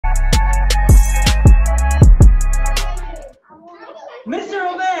Mr.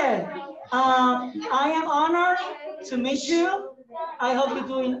 Obed, I am honored to meet you. I hope you're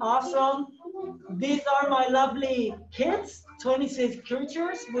doing awesome. These are my lovely kids, 26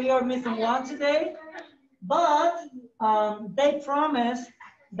 creatures. We are missing one today, but they promise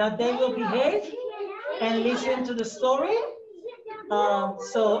that they will behave and listen to the story.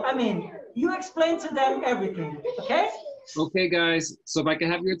 You explain to them everything, okay? Okay, guys, so if I can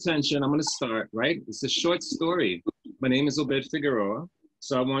have your attention, I'm going to start, right? It's a short story. My name is Obed Figueroa.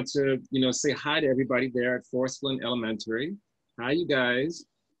 So I want to, say hi to everybody there at Forest Glen Elementary. Hi, you guys.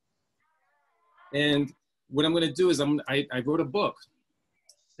 And what I'm going to do is I wrote a book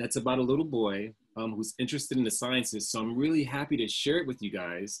that's about a little boy who's interested in the sciences. So I'm really happy to share it with you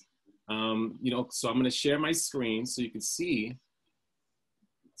guys. So I'm going to share my screen so you can see,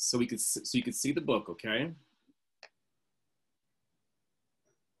 so you can see the book, okay?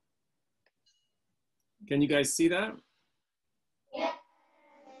 Can you guys see that? Yeah.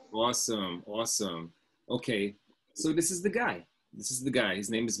 Awesome, awesome. Okay, so this is the guy. This is the guy. His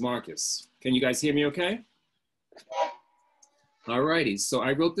name is Marcus. Can you guys hear me okay? All righty, so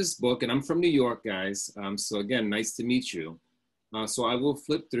I wrote this book and I'm from New York, guys. So again, nice to meet you. So I will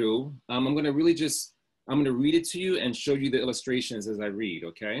flip through. I'm gonna read it to you and show you the illustrations as I read,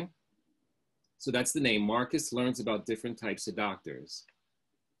 okay? So that's the name. Marcus learns about different types of doctors.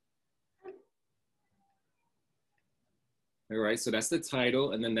 All right, so that's the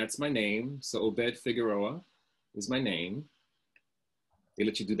title, and then that's my name. So Obed Figueroa is my name. They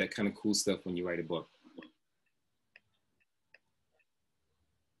let you do that kind of cool stuff when you write a book.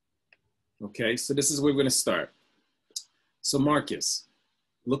 Okay, so this is where we're gonna start. So Marcus,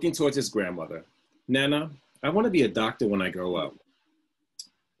 looking towards his grandmother. Nana, I wanna be a doctor when I grow up.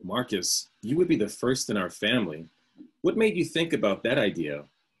 Marcus, you would be the first in our family. What made you think about that idea?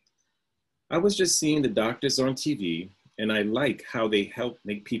 I was just seeing the doctors on TV and I like how they help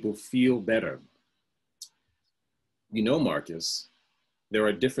make people feel better. You know, Marcus, there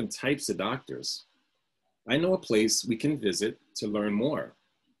are different types of doctors. I know a place we can visit to learn more.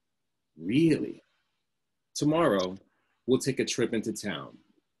 Really? Tomorrow, we'll take a trip into town.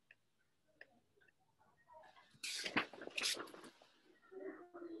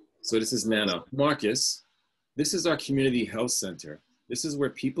 So this is Nana. Marcus, this is our community health center. This is where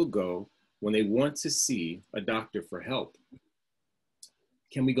people go when they want to see a doctor for help.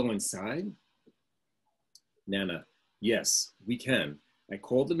 Can we go inside? Nana, yes, we can. I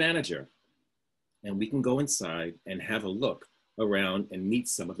called the manager and we can go inside and have a look around and meet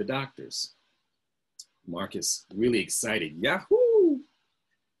some of the doctors. Marcus, really excited. Yahoo!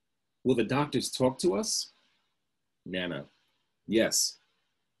 Will the doctors talk to us? Nana, yes.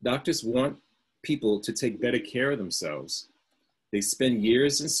 Doctors want people to take better care of themselves. They spend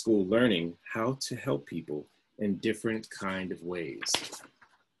years in school learning how to help people in different kind of ways.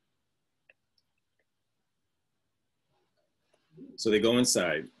 So they go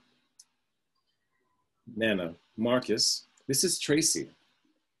inside. Nana, Marcus, this is Tracy.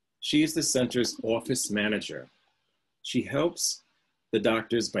 She is the center's office manager. She helps the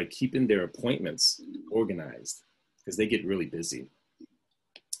doctors by keeping their appointments organized because they get really busy.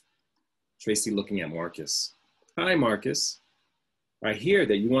 Tracy looking at Marcus. Hi, Marcus. I hear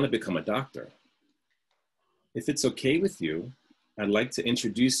that you want to become a doctor. If it's okay with you, I'd like to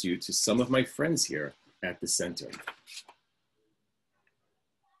introduce you to some of my friends here at the center.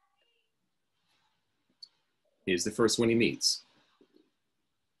 Here's the first one he meets.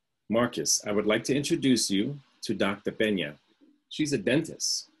 Marcus, I would like to introduce you to Dr. Peña. She's a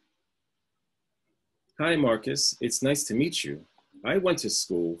dentist. Hi, Marcus. It's nice to meet you. I went to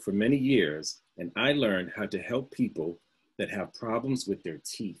school for many years and I learned how to help people that have problems with their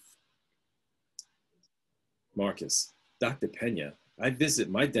teeth. Marcus, Dr. Peña, I visit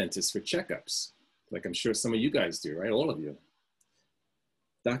my dentist for checkups, like I'm sure some of you guys do, right? All of you.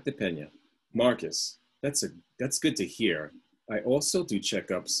 Dr. Peña, Marcus, that's good to hear. I also do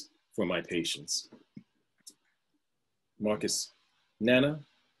checkups for my patients. Marcus, Nana,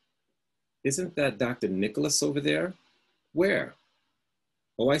 isn't that Dr. Nicholas over there? Where?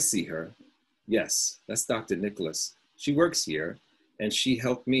 Oh, I see her. Yes, that's Dr. Nicholas. She works here and she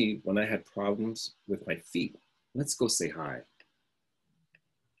helped me when I had problems with my feet. Let's go say hi.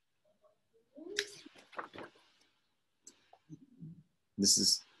 This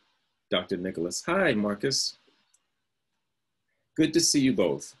is Dr. Nicholas. Hi, Marcus. Good to see you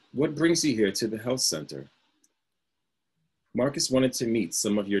both. What brings you here to the health center? Marcus wanted to meet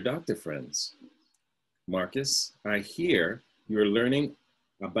some of your doctor friends. Marcus, I hear you're learning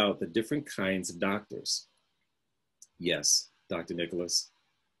about the different kinds of doctors. Yes, Dr. Nicholas.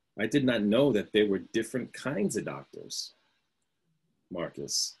 I did not know that there were different kinds of doctors.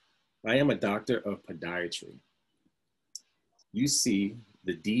 Marcus, I am a doctor of podiatry. You see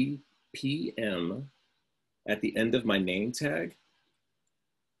the DPM at the end of my name tag?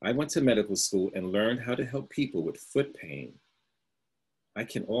 I went to medical school and learned how to help people with foot pain. I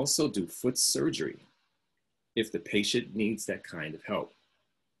can also do foot surgery if the patient needs that kind of help.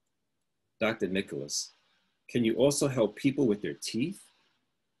 Dr. Nicholas, can you also help people with their teeth?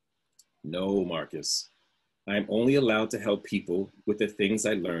 No, Marcus. I'm only allowed to help people with the things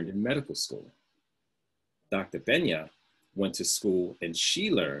I learned in medical school. Dr. Benya went to school and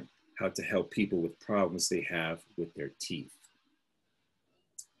she learned how to help people with problems they have with their teeth.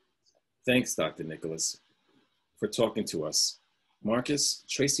 Thanks, Dr. Nicholas, for talking to us. Marcus,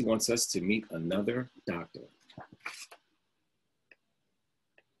 Tracy wants us to meet another doctor.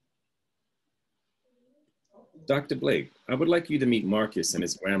 Dr. Blake, I would like you to meet Marcus and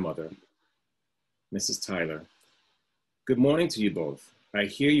his grandmother, Mrs. Tyler. Good morning to you both. I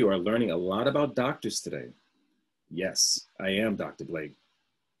hear you are learning a lot about doctors today. Yes, I am, Dr. Blake.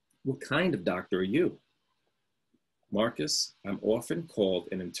 What kind of doctor are you? Marcus, I'm often called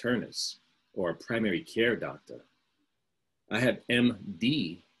an internist or a primary care doctor. I have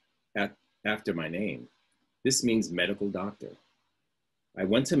MD after my name. This means medical doctor. I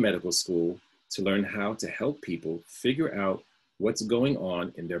went to medical school to learn how to help people figure out what's going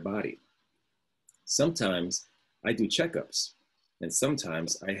on in their body. Sometimes I do checkups, and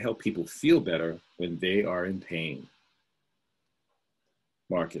sometimes I help people feel better when they are in pain.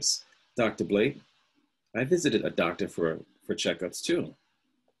 Marcus, Dr. Blake, I visited a doctor for checkups too.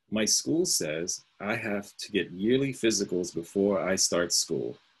 My school says I have to get yearly physicals before I start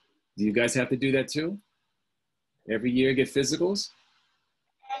school. Do you guys have to do that too? Every year get physicals?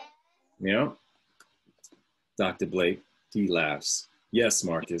 Yeah. Dr. Blake, he laughs. Yes,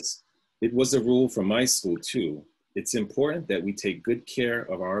 Marcus. It was a rule from my school too. It's important that we take good care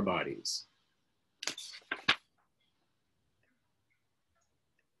of our bodies.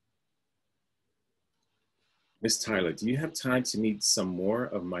 Miss Tyler, do you have time to meet some more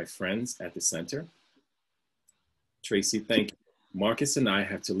of my friends at the center? Tracy, thank you. Marcus and I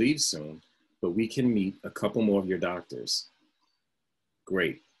have to leave soon, but we can meet a couple more of your doctors.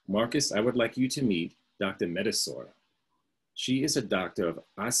 Great. Marcus, I would like you to meet Dr. Medisor. She is a doctor of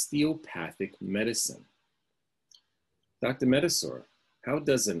osteopathic medicine. Dr. Medisor, how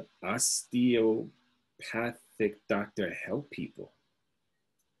does an osteopathic doctor help people?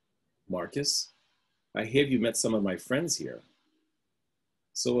 Marcus, I hear you met some of my friends here.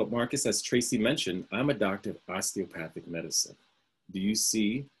 So Marcus, as Tracy mentioned, I'm a doctor of osteopathic medicine. Do you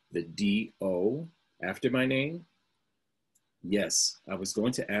see the D-O after my name? Yes, I was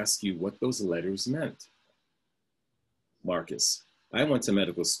going to ask you what those letters meant. Marcus, I went to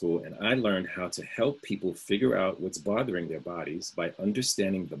medical school and I learned how to help people figure out what's bothering their bodies by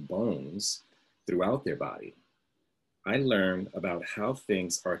understanding the bones throughout their body. I learned about how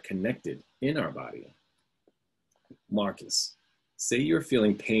things are connected in our body. Marcus, say you're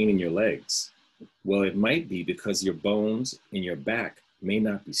feeling pain in your legs. Well, it might be because your bones in your back may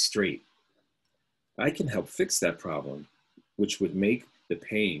not be straight. I can help fix that problem, which would make the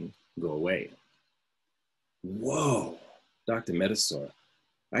pain go away. Whoa, Dr. Medisor,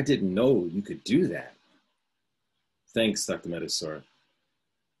 I didn't know you could do that. Thanks, Dr. Medisor.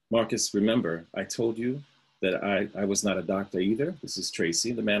 Marcus, remember, I told you that I was not a doctor either. This is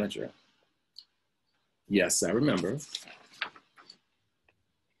Tracy, the manager. Yes, I remember.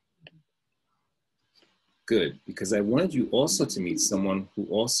 Good, because I wanted you also to meet someone who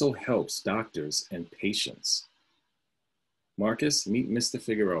also helps doctors and patients. Marcus, meet Mr.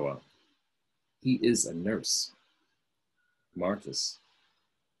 Figueroa. He is a nurse. Marcus,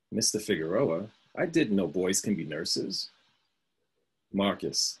 Mr. Figueroa, I didn't know boys can be nurses.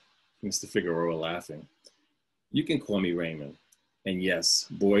 Marcus, Mr. Figueroa laughing. You can call me Raymond. And yes,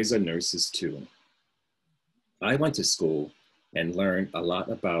 boys are nurses too. I went to school and learned a lot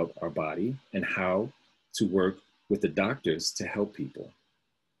about our body and how to work with the doctors to help people.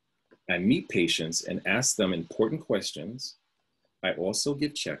 I meet patients and ask them important questions. I also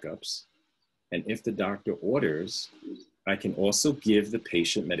give checkups. And if the doctor orders, I can also give the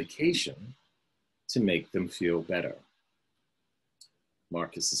patient medication to make them feel better.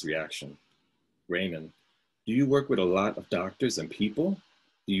 Marcus's reaction. Raymond, do you work with a lot of doctors and people?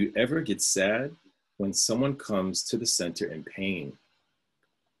 Do you ever get sad when someone comes to the center in pain?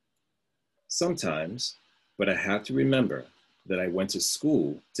 Sometimes, but I have to remember that I went to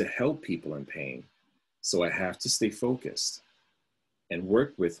school to help people in pain, so I have to stay focused and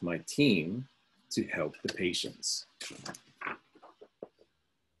work with my team to help the patients.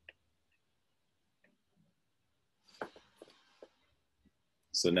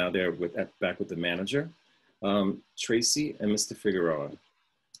 So now they're back with the manager. Tracy and Mr. Figueroa,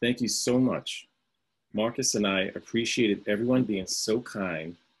 thank you so much. Marcus and I appreciated everyone being so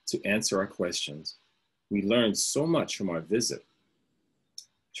kind to answer our questions. We learned so much from our visit.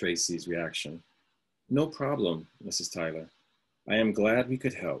 Tracy's reaction. No problem, Mrs. Tyler. I am glad we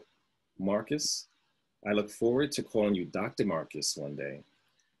could help. Marcus, I look forward to calling you Dr. Marcus one day.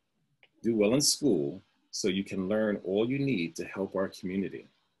 Do well in school so you can learn all you need to help our community.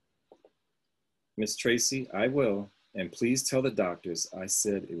 Miss Tracy, I will, and please tell the doctors I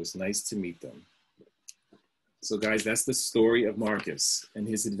said it was nice to meet them. So guys, that's the story of Marcus and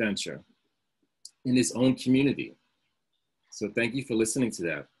his adventure in his own community. So thank you for listening to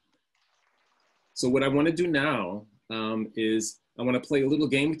that. So what I want to do now is I want to play a little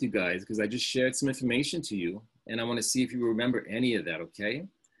game with you guys because I just shared some information to you and I want to see if you remember any of that, okay?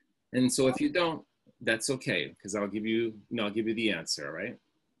 And so if you don't, that's okay because I'll give you, I'll give you the answer, all right?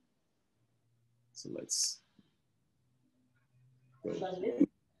 So let's go.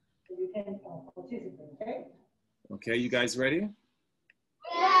 Okay, you guys ready?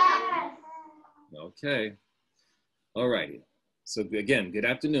 Yes. Okay. All righty. So again, good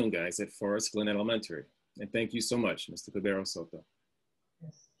afternoon, guys, at Forest Glen Elementary. And thank you so much, Mr. Cubero Soto.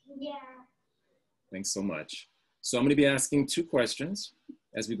 Yeah. Thanks so much. So I'm going to be asking 2 questions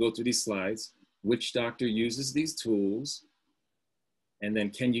as we go through these slides. Which doctor uses these tools? And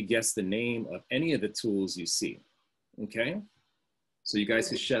then can you guess the name of any of the tools you see? Okay? So you guys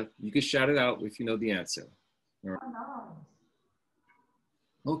can shout it out if you know the answer. All right.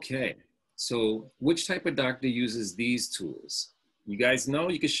 Okay. So which type of doctor uses these tools? You guys know?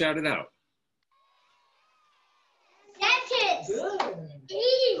 You can shout it out. Dentist. Good.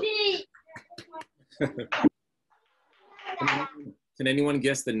 Easy. Can anyone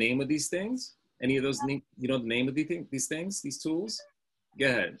guess the name of these things? Any of those, you know the name of these things, these tools? Go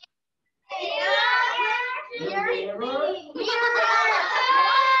ahead.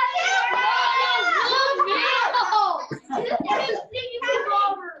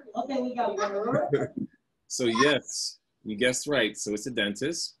 Okay, we got mirror. So yes, you guessed right. So it's a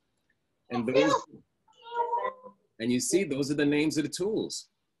dentist. And those, and you see, those are the names of the tools.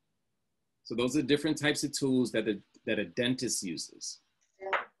 So those are different types of tools that a dentist uses.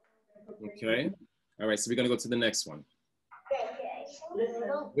 Okay. All right, so we're gonna go to the next one.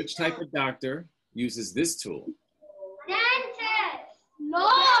 Which type of doctor uses this tool? Dentist. No.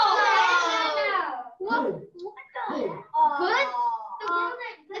 What? Foot?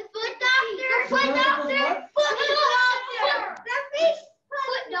 The foot doctor? Foot doctor? Foot doctor.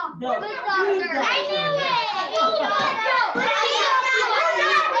 Foot doctor. Foot doctor. I knew it.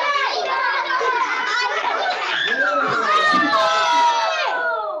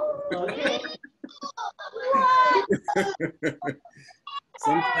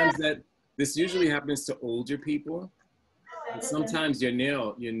 Sometimes this usually happens to older people. And sometimes your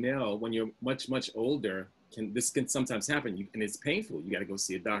nail, when you're much older, this can sometimes happen, and it's painful. You got to go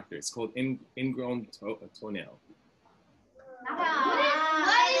see a doctor. It's called ingrown toenail.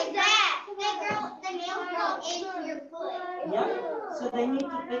 What is that? The nail grow into your foot. Yeah, so they need to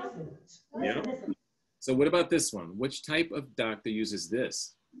fix it. Yeah. So what about this one? Which type of doctor uses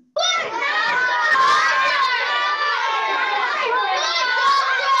this?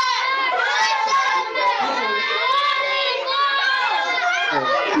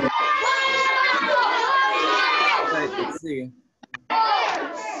 Let's see.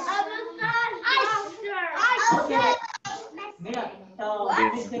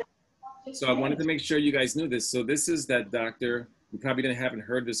 So I wanted to make sure you guys knew this. So this is that doctor, you probably haven't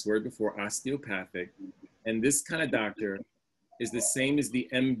heard this word before, osteopathic. And this kind of doctor is the same as the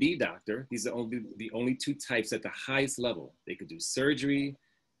MB doctor. These are the only 2 types at the highest level. They could do surgery.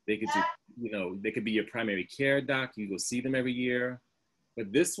 They could do, they could be your primary care doc. You go see them every year.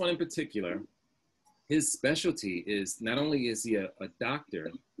 But this one in particular, his specialty is not only is he a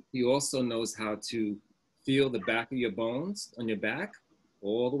doctor, he also knows how to feel the back of your bones on your back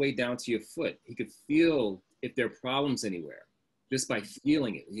all the way down to your foot. He could feel if there are problems anywhere just by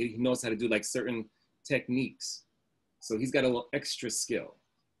feeling it. He knows how to do like certain techniques. So he's got a little extra skill.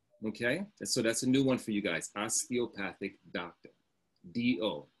 Okay? So that's a new one for you guys. Osteopathic doctor.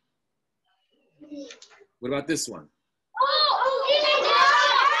 D-O. What about this one?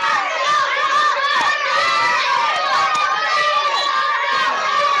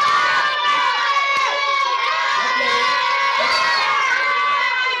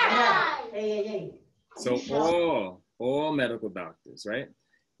 So all medical doctors, right?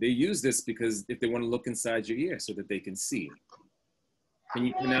 They use this because if they want to look inside your ear so that they can see. Can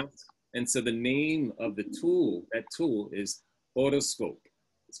you pronounce? And so the name of the tool, that tool is otoscope.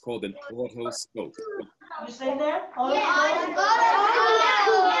 It's called an otoscope. You say that?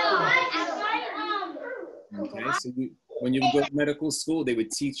 Okay, so when you go to medical school, they would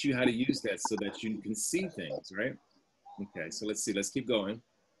teach you how to use that so that you can see things, right? Okay, so let's see, let's keep going.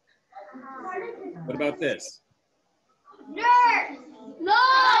 What about this? Nurse! No!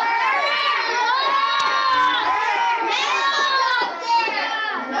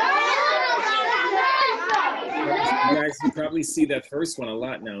 You guys, you probably see that first one a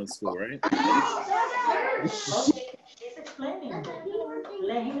lot now in school, right? Okay, he's explaining.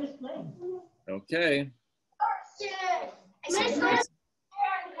 Let him explain. Okay. So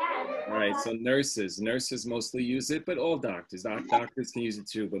all right, so nurses mostly use it, but all doctors can use it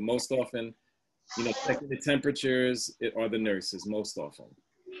too, but most often, you know, checking the temperatures are the nurses most often.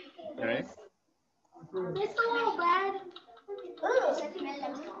 Okay. It's a little bad.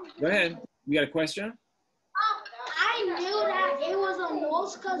 Go ahead. You got a question? I knew that it was a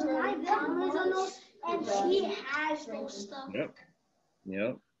nose because my mom is a nose and she has those stuff.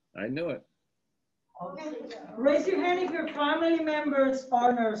 Yep, I knew it. Raise your hand if your family members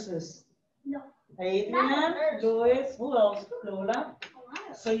are nurses. No. Adrian, Louis, who else? Lola.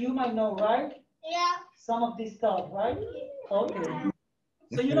 So you might know, right? Yeah. Some of this stuff, right? Okay.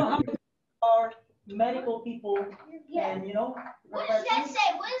 So you know how many are medical people and, you know, What does that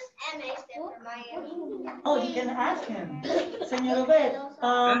say? What does MA stand for, Miami? oh, you can ask him. Senor Obed,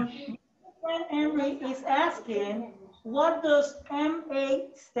 friend Henry is asking, what does MA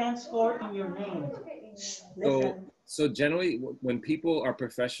stands for in your name? So generally, when people are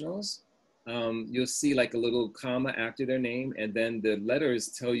professionals, you'll see like a little comma after their name, and then the letters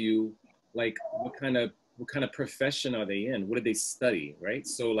tell you like what kind of profession are they in? What did they study, right?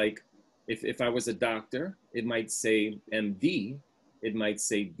 So like if I was a doctor, it might say MD, it might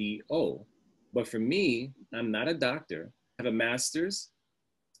say DO. But for me, I'm not a doctor. I have a master's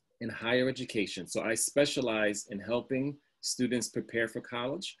in higher education. So I specialize in helping students prepare for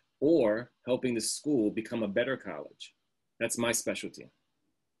college or helping the school become a better college. That's my specialty.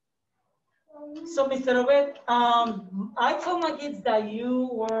 So, Mr. Obed, I told my kids that you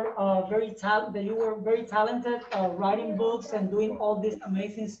were very talented writing books and doing all this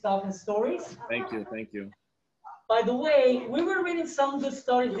amazing stuff and stories. Thank you, thank you. By the way, we were reading some good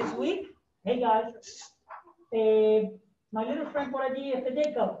stories this week. Hey guys, my little friend por allí,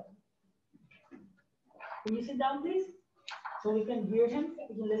 Jacob. Can you sit down, please? So we can hear him,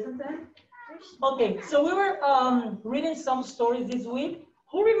 we can listen to him. Okay, so we were reading some stories this week.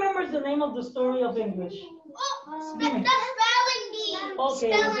 Who remembers the name of the story of English? The spelling bee.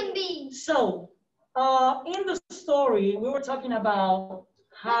 Okay. Spelling bee. So, in the story, we were talking about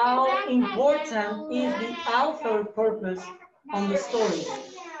how important is the author purpose on the story.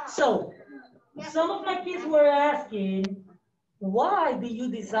 So, some of my kids were asking, why did you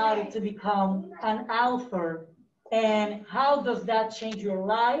decide to become an author? And how does that change your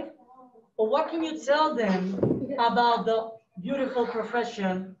life? Or what can you tell them about the beautiful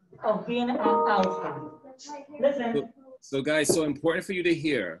profession of being an author? Listen. So guys, so important for you to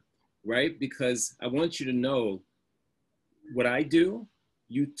hear, right? Because I want you to know what I do,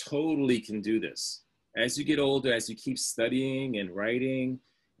 you totally can do this. As you get older, as you keep studying and writing,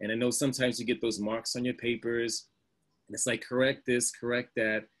 and I know sometimes you get those marks on your papers, and it's like, correct this, correct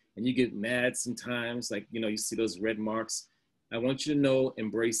that, and you get mad sometimes, like, you know, you see those red marks. I want you to know,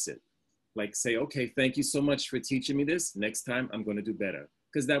 embrace it. Like say, okay, thank you so much for teaching me this. Next time I'm going to do better.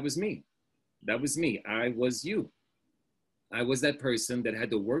 Because that was me. That was me. I was you. I was that person that had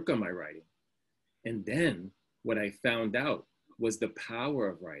to work on my writing. And then what I found out was the power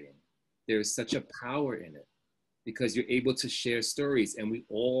of writing. There is such a power in it because you're able to share stories, and we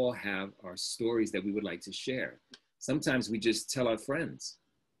all have our stories that we would like to share. Sometimes we just tell our friends.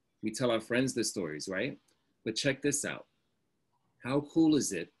 We tell our friends the stories, right? But check this out. How cool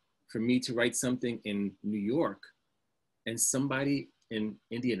is it for me to write something in New York and somebody in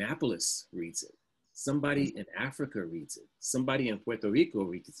Indianapolis reads it? Somebody in Africa reads it. Somebody in Puerto Rico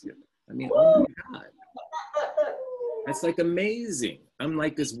reads it. I mean, oh my God. That's like amazing. I'm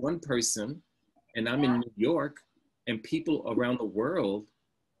like this one person and I'm in New York and people around the world,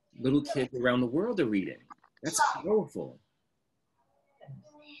 little kids around the world are reading. That's powerful.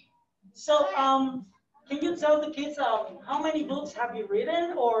 So, can you tell the kids how many books have you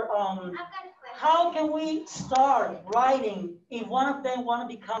written, or how can we start writing if one of them want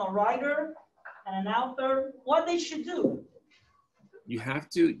to become a writer and an author? What they should do? You have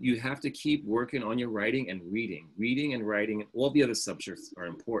to keep working on your writing and reading. Reading and writing and all the other subjects are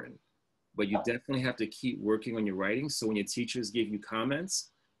important, but you definitely have to keep working on your writing. So when your teachers give you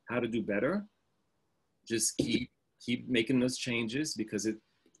comments, how to do better, just keep making those changes, because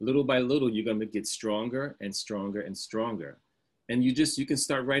little by little, you're gonna get stronger and stronger and stronger. And you can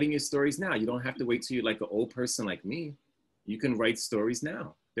start writing your stories now. You don't have to wait till you're like an old person like me. You can write stories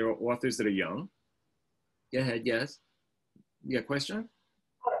now. There are authors that are young. Go ahead, yes. You got a question?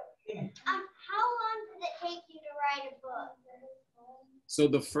 How long did it take you to write a book? So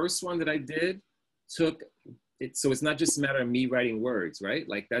the first one that I did took it. So it's not just a matter of me writing words, right?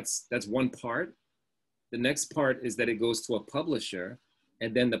 Like that's one part. The next part is that it goes to a publisher,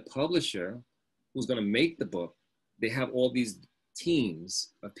 and then the publisher who's going to make the book, they have all these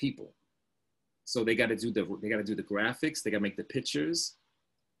teams of people. So they got to do the graphics, they got to make the pictures,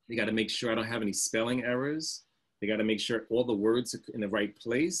 they got to make sure I don't have any spelling errors, they got to make sure all the words are in the right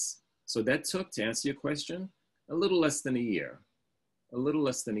place. So that took, to answer your question, a little less than a year. A little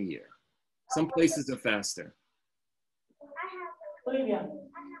less than a year. Some places are faster. Olivia.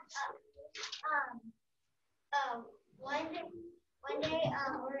 One day,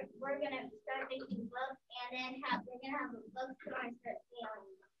 we're gonna start making books, and then we're gonna have a bookstore and start selling.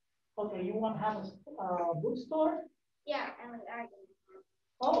 Okay, you want to have a bookstore? Yeah, and like art.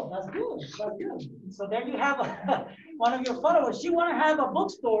 Oh, that's good. That's good. So there you have one of your followers. She want to have a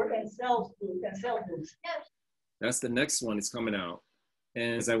bookstore and sell books. That's the next one. It's coming out,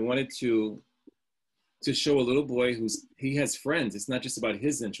 and as I wanted to show a little boy he has friends. It's not just about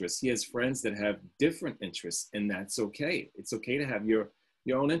his interests. He has friends that have different interests, and that's okay. It's okay to have your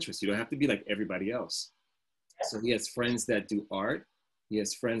own interests. You don't have to be like everybody else. So he has friends that do art. He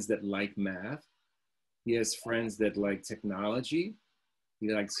has friends that like math. He has friends that like technology. He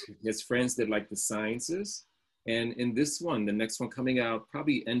has friends that like the sciences. And in this one, the next one coming out,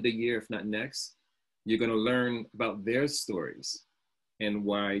 probably end of year, if not next, you're going to learn about their stories and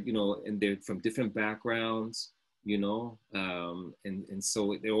why, and they're from different backgrounds, and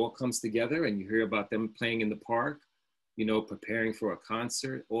so it all comes together, and you hear about them playing in the park, preparing for a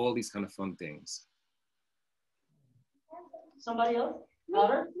concert, all these kind of fun things. Somebody else?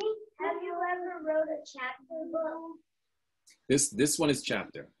 Have you ever wrote a chapter book? This one is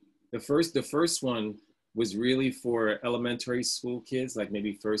chapter. The first one was really for elementary school kids, like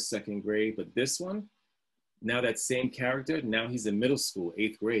maybe first, second grade. But this one, now that same character, now he's in middle school,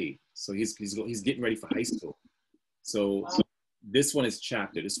 8th grade. So he's getting ready for high school. So this one is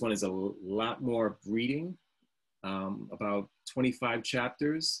chapter. This one is a lot more reading, about 25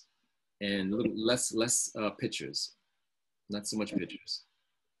 chapters, and a little less pictures. Not so much pictures.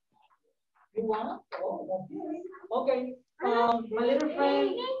 You wanna? Oh, okay. My little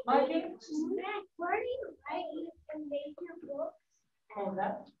friend, Mikey. Where do you write and make your books? How's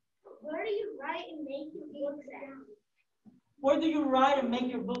that? Where do you write and make your books at? Where do you write and make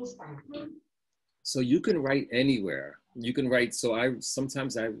your books at? So you can write anywhere. You can write. So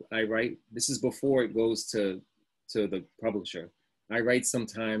sometimes I write. This is before it goes to the publisher. I write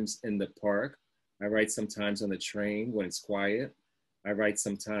sometimes in the park. I write sometimes on the train when it's quiet. I write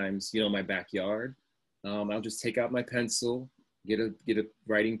sometimes, my backyard. I'll just take out my pencil, get a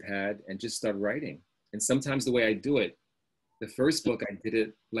writing pad, and just start writing. And sometimes the way I do it, the first book I did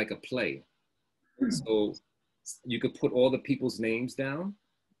it like a play. So you could put all the people's names down.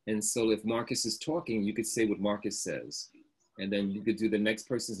 And so if Marcus is talking, you could say what Marcus says. And then you could do the next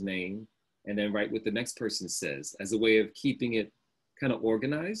person's name and then write what the next person says as a way of keeping it kind of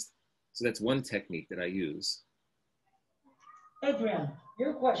organized. So that's one technique that I use. Adrian,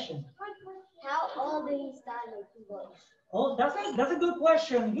 your question. How old did he start making books? Oh, that's a good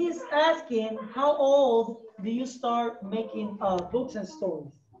question. He's asking, how old do you start making books and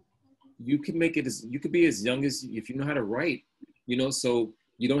stories? You can be as young as, if you know how to write, so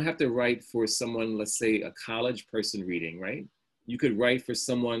you don't have to write for someone, let's say a college person reading, right? You could write for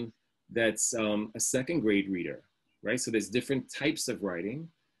someone that's a second grade reader, right? So there's different types of writing.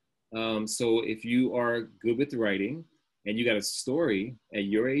 So if you are good with writing and you got a story at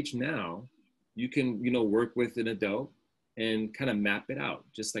your age now, you can, work with an adult and kind of map it out,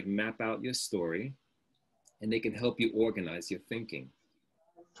 just like map out your story, and they can help you organize your thinking.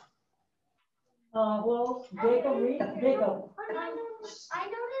 Well, Jacob. I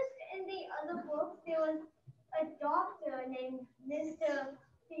noticed in the other books there was a doctor named Mr.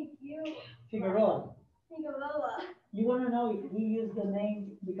 Figueroa. Figueroa. You want to know if he used the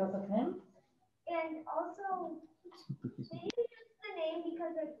name because of him? And also, did you use the name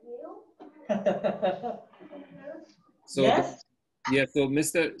because of you? So yes.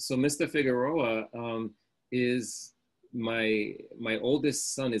 So Mr. Figueroa is my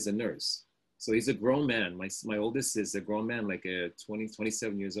oldest son is a nurse. So he's a grown man. My oldest is a grown man, like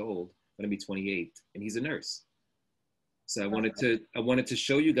 27 years old, gonna be 28, and he's a nurse. So I wanted to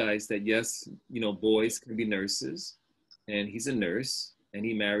show you guys that yes, boys can be nurses, and he's a nurse, and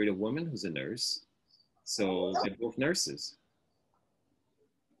he married a woman who's a nurse. So they're both nurses.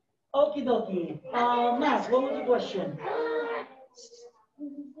 Okie dokie. Max, what was the question?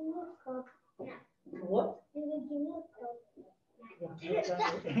 What?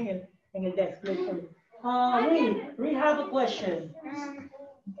 En el desk. Reed have a question.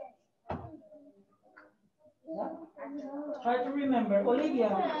 Try to remember. Olivia.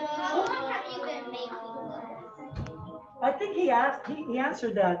 How long have you been making I think he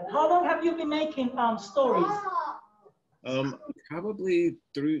answered that. How long have you been making stories? Probably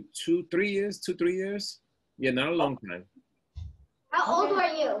 3 years, 3 years. Yeah, not a long time. How old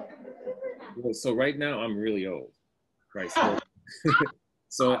are you? Well, so right now I'm really old. Right. So,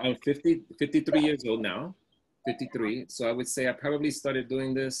 so I'm 53 years old now. 53. So I would say I probably started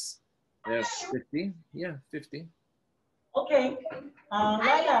doing this 50. Yeah, 50. Okay.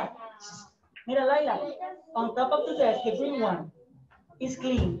 Laila. Mira, Laila. On top of the desk, the green one is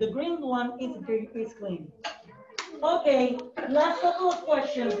clean. The green one is clean. Okay. Last couple of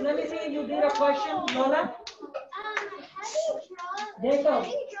questions. Let me see if you did a question, Lola. Jacob.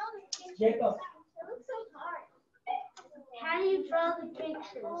 Jacob. How do you draw the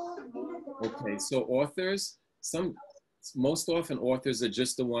pictures? Okay, so authors, most often authors are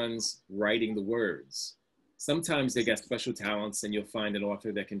just the ones writing the words. Sometimes they get special talents and you'll find an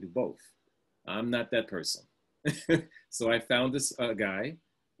author that can do both. I'm not that person. So I found this guy.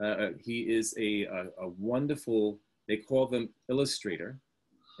 He is a wonderful, they call them illustrator,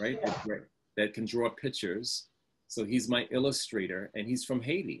 right? That can draw pictures. So he's my illustrator and he's from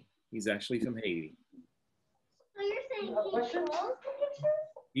Haiti. He's actually from Haiti. So you're saying he draws the pictures?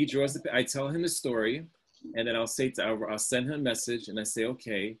 He draws I tell him the story, and then I'll send him a message, and I say,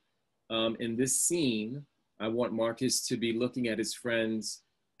 okay, in this scene, I want Marcus to be looking at his friends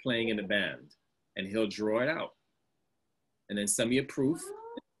playing in a band, and he'll draw it out, and then send me a proof.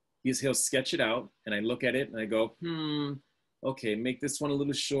 He'll sketch it out, and I look at it, and I go, okay, make this one a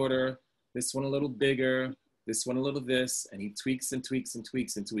little shorter, this one a little bigger, this one a little this, and he tweaks and tweaks and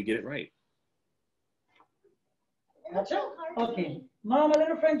tweaks until we get it right. Gotcha? Okay. Now my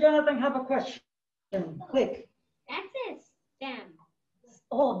little friend Jonathan have a question. Click. That says STEM.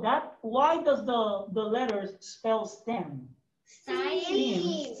 Oh, why does the letters spell STEM?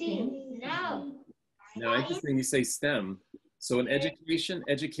 Science. No. Now, interesting you say STEM. So in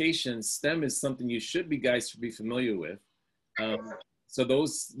education, STEM is something you should be familiar with. So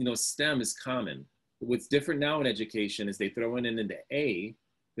those, STEM is common. What's different now in education is they throw in the A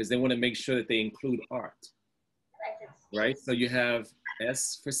because they want to make sure that they include art. Right? So you have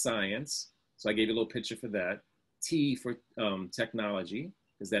S for science. So I gave you a little picture for that. T for technology,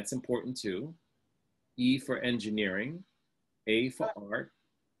 because that's important too. E for engineering, A for art,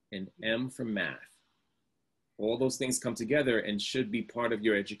 and M for math. All those things come together and should be part of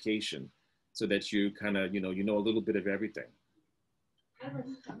your education so that you kind of, you know a little bit of everything.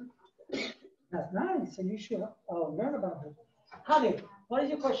 That's nice. And you should learn about it. Holly, what is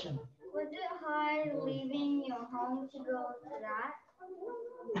your question? Was it hard leaving your home to go to that?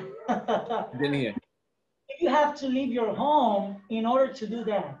 Didn't hear. You have to leave your home in order to do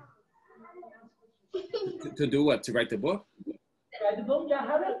that. To do what? To write the book? Write the book, yeah,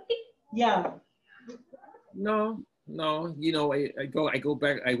 Holly? Yeah. No. I go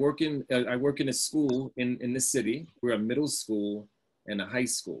back. I work in a school in the city. We're a middle school and a high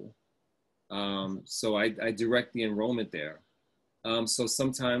school. So I direct the enrollment there. So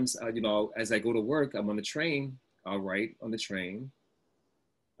sometimes, as I go to work, I'm on the train, I'll write on the train,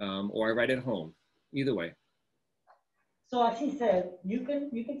 or I write at home, either way. So as he said, you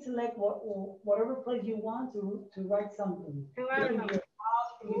can select whatever place you want to write something. It can be your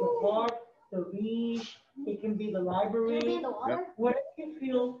house, it can be the park, the beach, it can be the library. Can it be in the water? Yep. Where you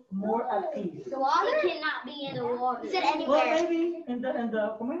feel more at peace. The water cannot be in the water. Is it anywhere? Well, maybe in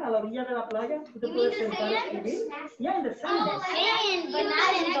the como en a la orilla de la playa. Tú te You puedes mean the sentar a sand? escribir. Yeah, in the sand. Sand, but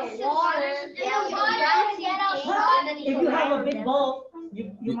not in the water. If you have a big boat,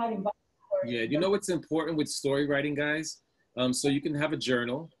 you might invite. Yeah, you know what's important with story writing, guys? So you can have a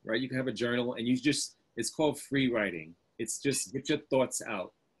journal, right? You can have a journal and it's called free writing. It's just get your thoughts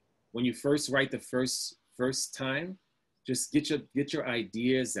out. When you first write the first time, just get your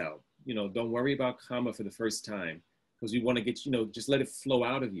ideas out. Don't worry about comma for the first time because you want to get, just let it flow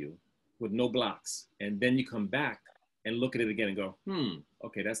out of you with no blocks. And then you come back and look at it again and go,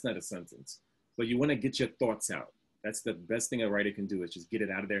 okay, that's not a sentence. But you want to get your thoughts out. That's the best thing a writer can do is just get it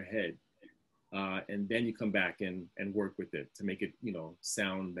out of their head. And then you come back and work with it to make it,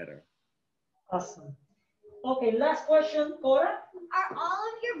 sound better. Awesome. Okay, last question, Cora. Are all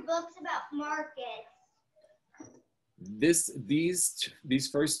of your books about Marcus? These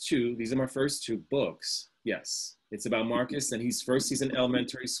first two, these are my first two books. Yes, it's about Marcus, and he's in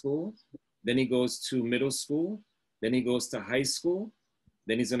elementary school, then he goes to middle school, then he goes to high school,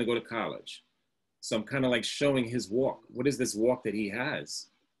 then he's gonna go to college. So I'm kind of like showing his walk. What is this walk that he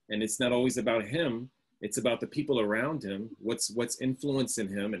has? And it's not always about him, it's about the people around him, what's influencing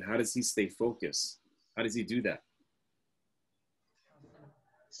him, and how does he stay focused? How does he do that?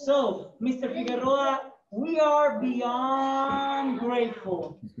 So, Mr. Figueroa, we are beyond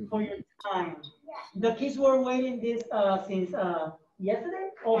grateful for your time. The kids were waiting this since yesterday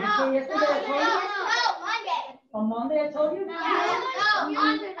or before yesterday. I told you. Monday. On Monday, I told you. No,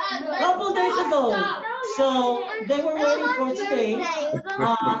 A couple days ago. So they were waiting for today.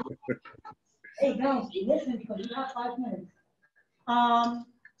 Hey guys, listen because you have 5 minutes.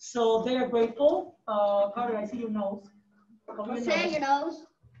 So they are grateful. Carter, I see your nose. Say your nose.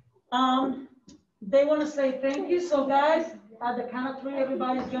 They want to say thank you. So guys, at the count of 3,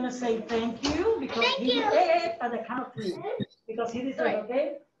 everybody's gonna say thank you because hey, at the count of 3 because he deserves.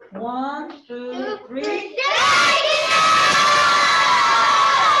 Okay, 1, 2, 3. Thank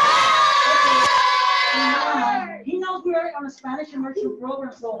Okay. He knows we're on a Spanish immersion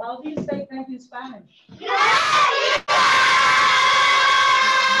program. So how do you say thank you in Spanish? Okay.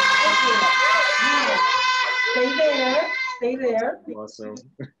 Now, stay there. Stay there. Awesome.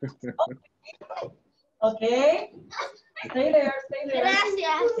 Okay. Stay there. Stay there.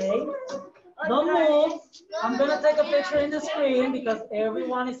 Okay. Don't move. I'm going to take a picture in the screen because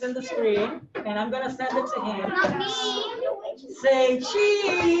everyone is in the screen. And I'm going to send it to him. Say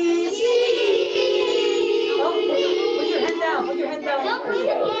cheese. Oh, put your hand down. Put your hand down.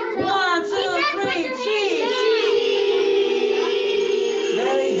 1, 2, 3. Cheese.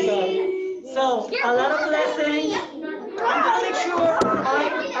 Very good. So, a lot of blessings. I'm going to make sure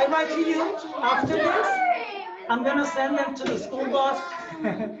I write to you after this. I'm going to send them to the school bus.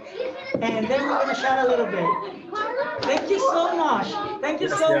 And then we're going to chat a little bit. Thank you so much. Thank you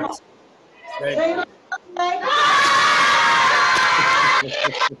so much. Say